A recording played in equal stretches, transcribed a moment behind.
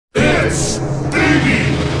Yes! Baby!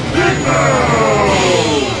 Big Mouth!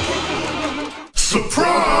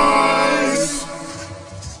 Surprise!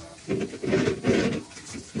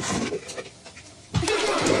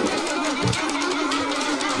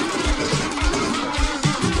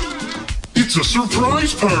 It's a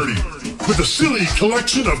surprise party with a silly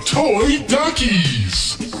collection of toy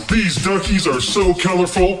duckies. These duckies are so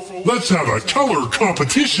colorful, let's have a color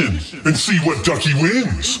competition and see what ducky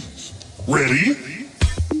wins. Ready?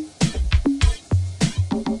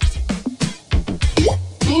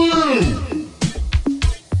 Blue!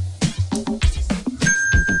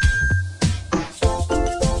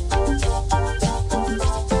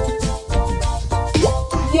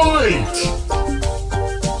 White!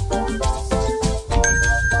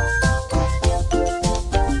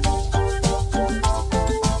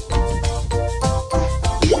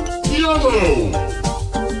 Yellow!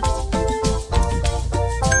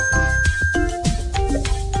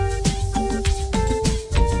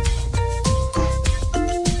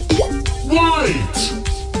 White!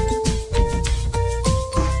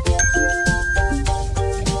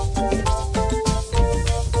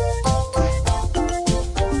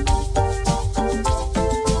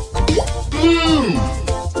 Blue!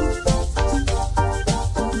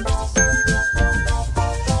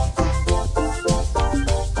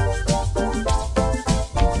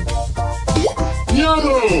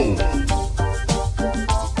 Yellow!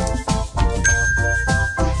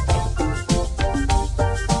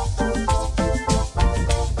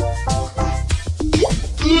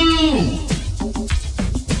 Blue!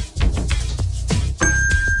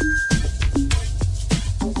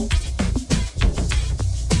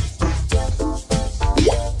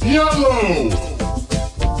 Yellow!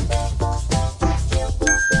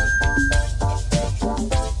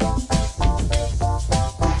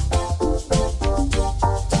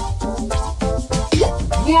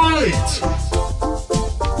 White!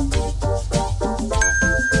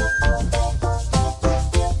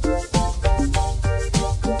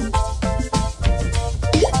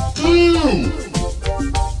 Blue!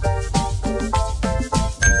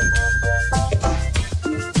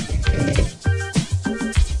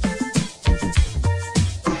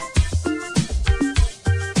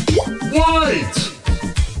 White!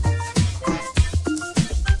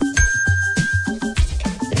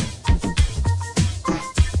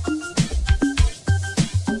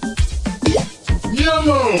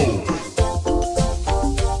 Yellow!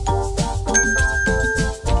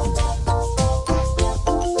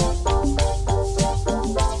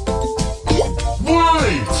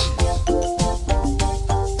 White!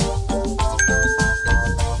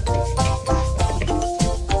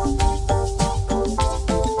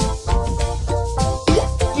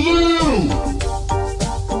 Blue!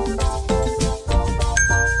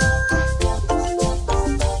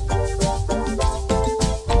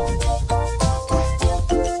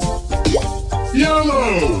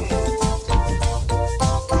 Yellow!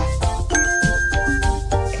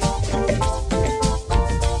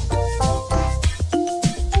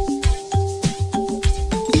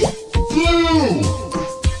 Blue!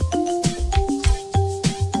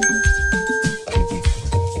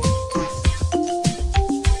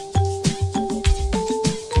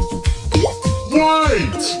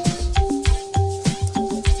 White!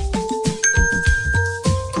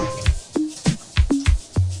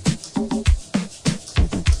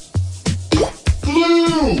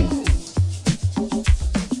 Blue!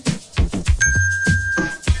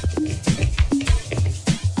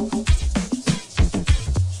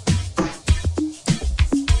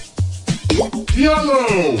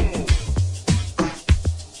 Yellow!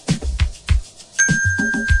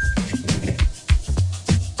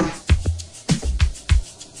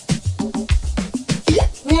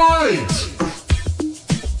 White!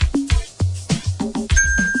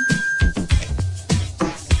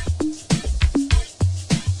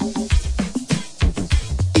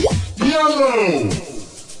 Yellow!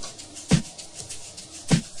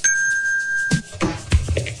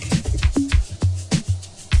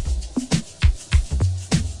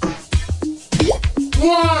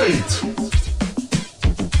 White!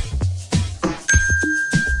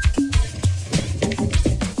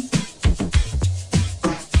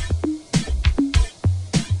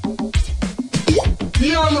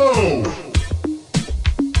 Yellow!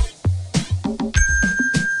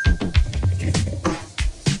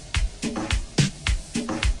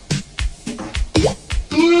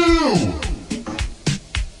 Blue!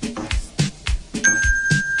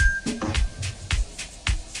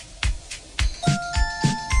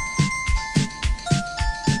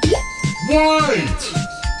 White!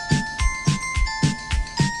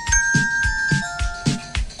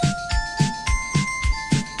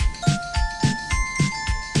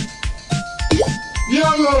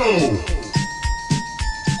 Yellow!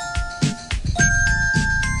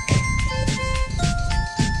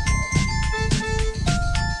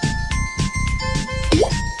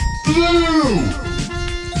 Blue!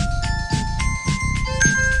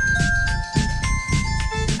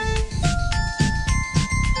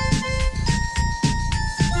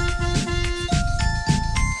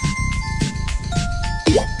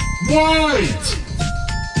 White!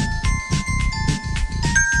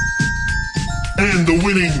 And the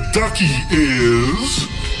winning ducky is...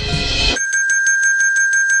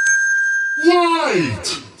 white!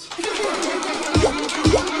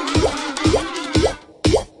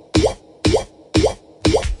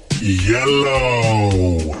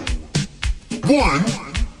 Yellow. 1,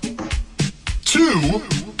 2,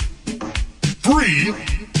 3,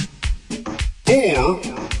 4,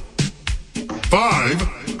 5,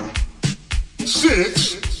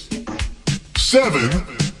 6, 7,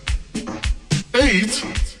 8,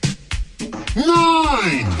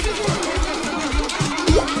 9.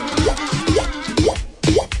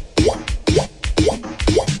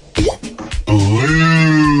 Blue.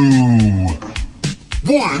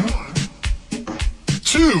 1,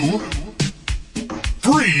 2,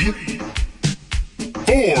 3,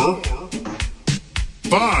 4,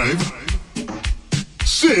 5,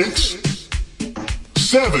 6,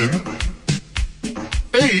 7,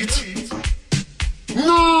 8,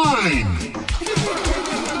 9.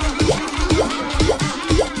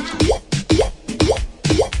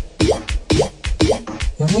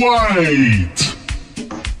 White.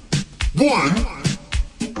 1,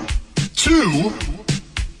 2,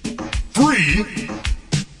 3,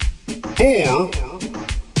 4,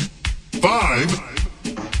 5,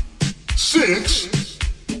 6,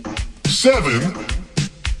 7,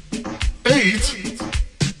 8,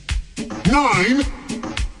 9,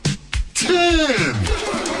 10.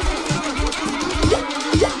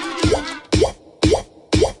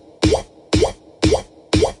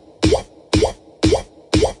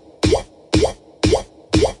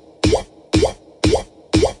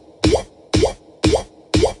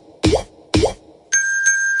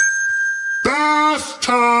 Bath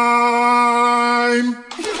time!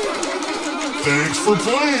 Thanks for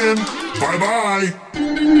playing. Bye-bye.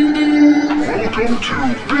 Welcome to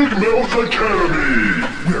Big Mouth Academy,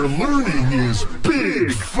 where learning is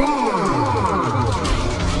big fun.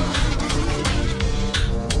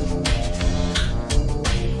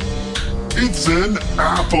 It's an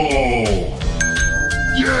apple.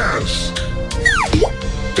 Yes.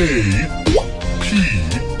 A-P-P-L-E.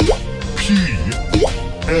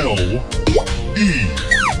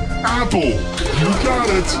 Apple. You got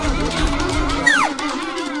it.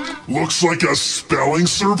 Looks like a spelling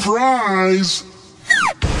surprise.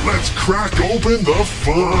 Let's crack open the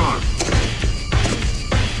fun.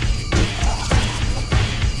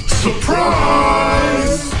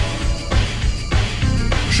 Surprise!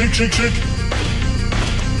 Shake, shake, shake.